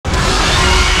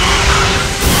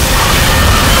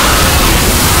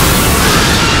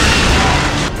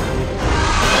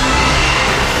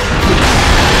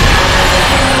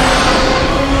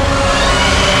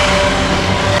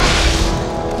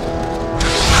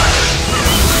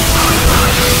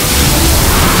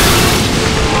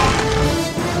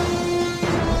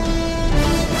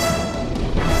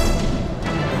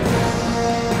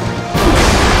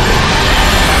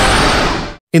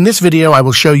In this video, I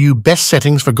will show you best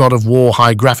settings for God of War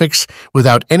high graphics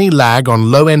without any lag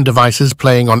on low-end devices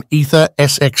playing on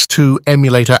AetherSX2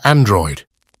 emulator Android.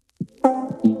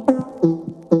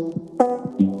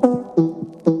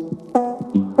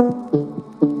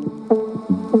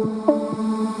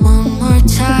 One more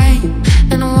time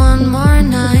and one more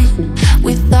night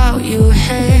without your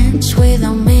hands,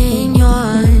 without me in your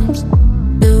arms.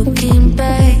 Looking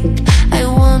back, I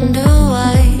wonder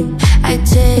why I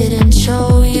didn't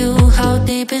show you how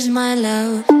deep is my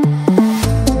love.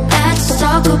 Let's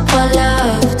talk about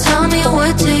love. Tell me,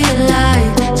 what do you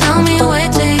like? Tell me, where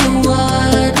do